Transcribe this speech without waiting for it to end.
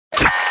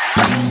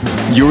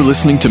You're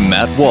listening to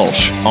Matt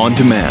Walsh On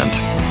Demand.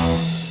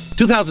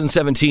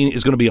 2017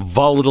 is going to be a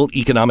volatile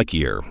economic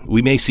year.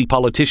 We may see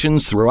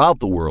politicians throughout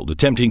the world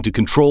attempting to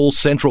control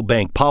central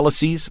bank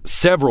policies.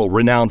 Several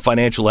renowned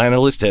financial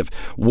analysts have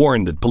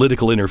warned that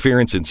political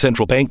interference in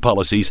central bank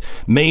policies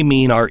may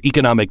mean our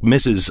economic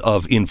misses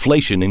of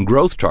inflation and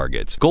growth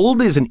targets.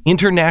 Gold is an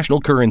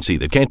international currency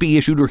that can't be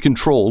issued or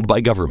controlled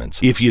by governments.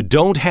 If you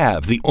don't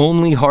have the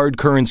only hard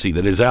currency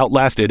that has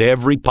outlasted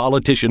every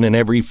politician and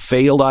every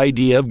failed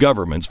idea of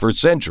governments for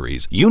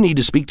centuries, you need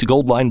to speak to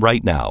Goldline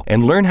right now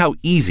and learn how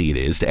easy it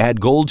is to add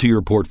gold to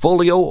your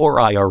portfolio or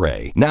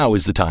IRA. Now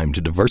is the time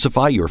to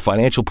diversify your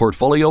financial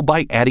portfolio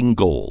by adding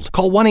gold.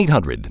 Call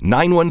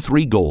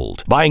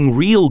 1-800-913-GOLD. Buying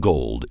real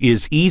gold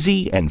is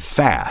easy and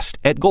fast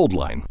at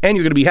Goldline. And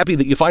you're going to be happy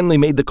that you finally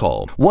made the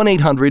call.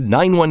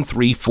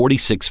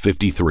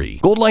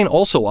 1-800-913-4653. Goldline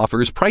also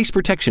offers price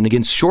protection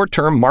against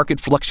short-term market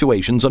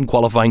fluctuations on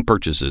qualifying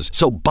purchases.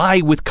 So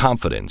buy with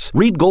confidence.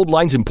 Read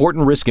Goldline's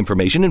important risk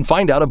information and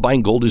find out if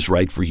buying gold is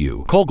right for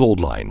you. Call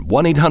Goldline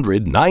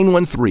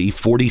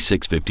 1-800-913-4653.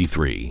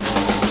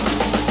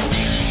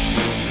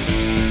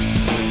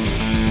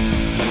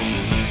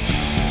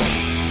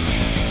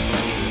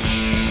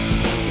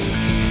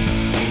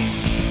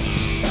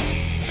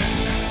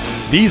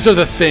 These are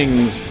the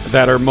things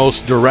that are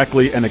most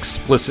directly and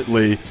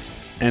explicitly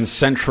and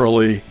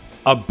centrally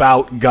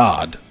about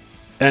God.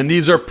 And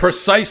these are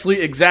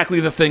precisely exactly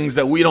the things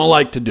that we don't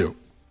like to do.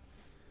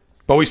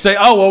 But we say,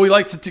 oh, well, we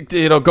like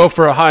to go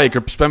for a hike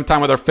or spend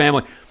time with our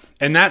family.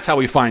 And that's how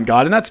we find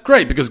God. And that's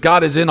great because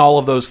God is in all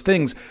of those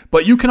things.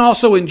 But you can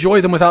also enjoy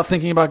them without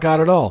thinking about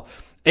God at all.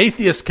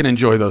 Atheists can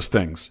enjoy those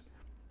things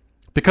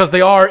because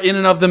they are in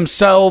and of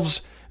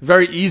themselves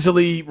very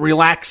easily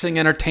relaxing,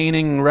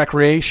 entertaining,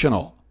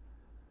 recreational.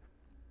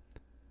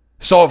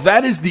 So if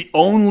that is the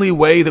only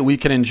way that we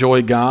can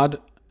enjoy God,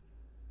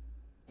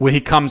 when he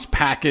comes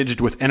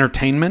packaged with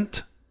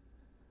entertainment,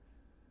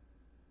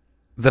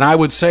 then I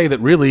would say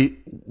that really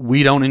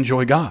we don't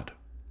enjoy God.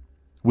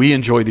 We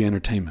enjoy the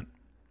entertainment.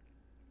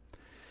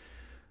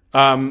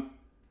 But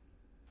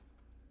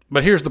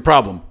here's the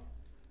problem.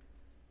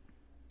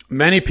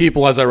 Many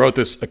people, as I wrote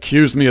this,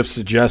 accused me of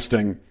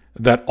suggesting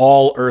that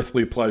all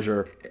earthly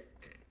pleasure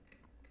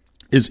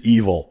is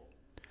evil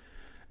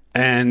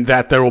and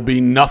that there will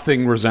be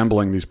nothing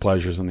resembling these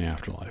pleasures in the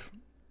afterlife.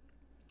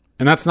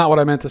 And that's not what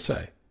I meant to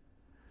say.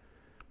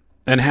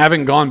 And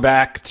having gone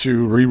back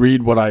to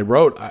reread what I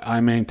wrote, I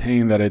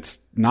maintain that it's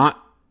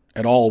not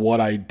at all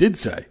what I did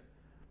say.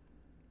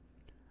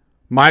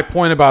 My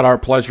point about our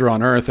pleasure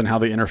on earth and how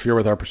they interfere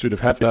with our pursuit of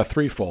heaven is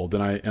threefold,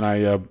 and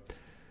I'm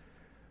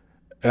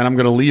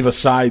going to leave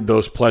aside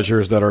those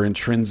pleasures that are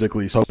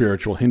intrinsically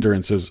spiritual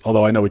hindrances.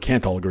 Although I know we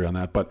can't all agree on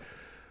that, but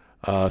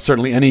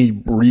certainly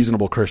any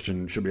reasonable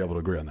Christian should be able to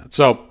agree on that.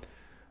 So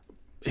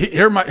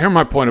here's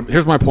my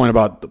point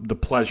about the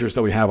pleasures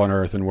that we have on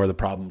earth and where the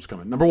problems come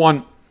in. Number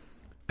one,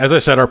 as I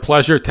said, our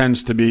pleasure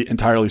tends to be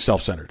entirely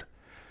self-centered.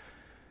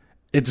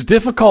 It's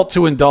difficult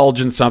to indulge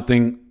in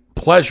something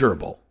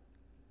pleasurable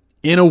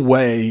in a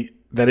way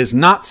that is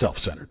not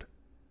self-centered.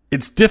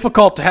 It's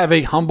difficult to have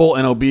a humble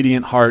and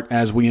obedient heart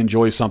as we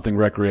enjoy something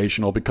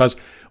recreational because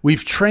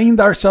we've trained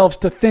ourselves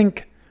to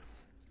think,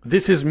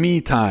 this is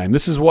me time.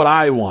 This is what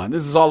I want.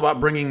 This is all about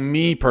bringing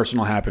me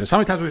personal happiness. How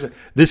many times we say,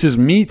 this is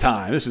me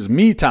time. This is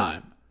me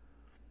time.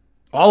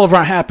 All of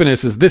our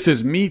happiness is, this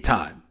is me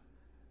time.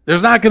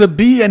 There's not going to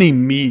be any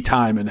me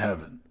time in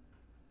heaven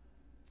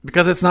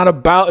because it's not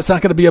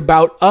going to be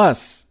about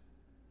us.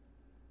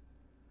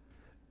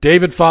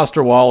 David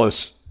Foster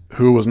Wallace,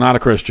 who was not a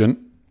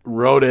Christian,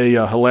 wrote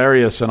a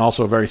hilarious and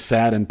also very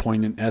sad and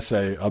poignant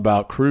essay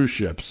about cruise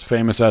ships,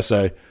 famous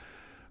essay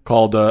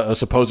called A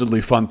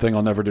Supposedly Fun Thing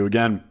I'll Never Do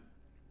Again.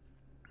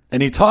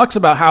 And he talks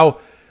about how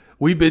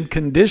we've been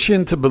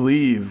conditioned to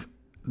believe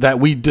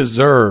that we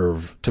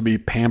deserve to be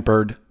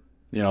pampered,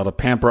 to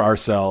pamper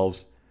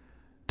ourselves,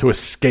 to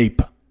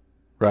escape,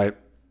 right?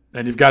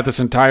 And you've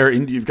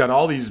got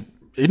all these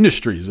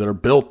industries that are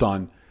built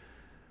on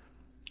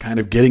kind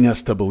of getting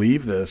us to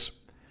believe this.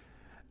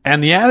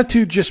 And the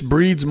attitude just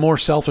breeds more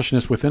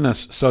selfishness within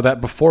us so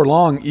that before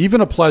long, even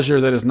a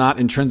pleasure that is not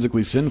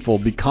intrinsically sinful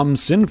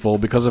becomes sinful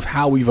because of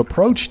how we've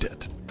approached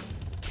it.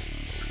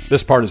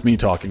 This part is me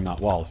talking,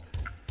 not Wallace.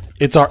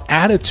 It's our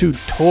attitude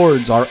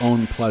towards our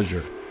own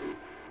pleasure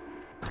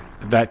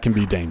that can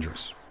be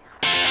dangerous.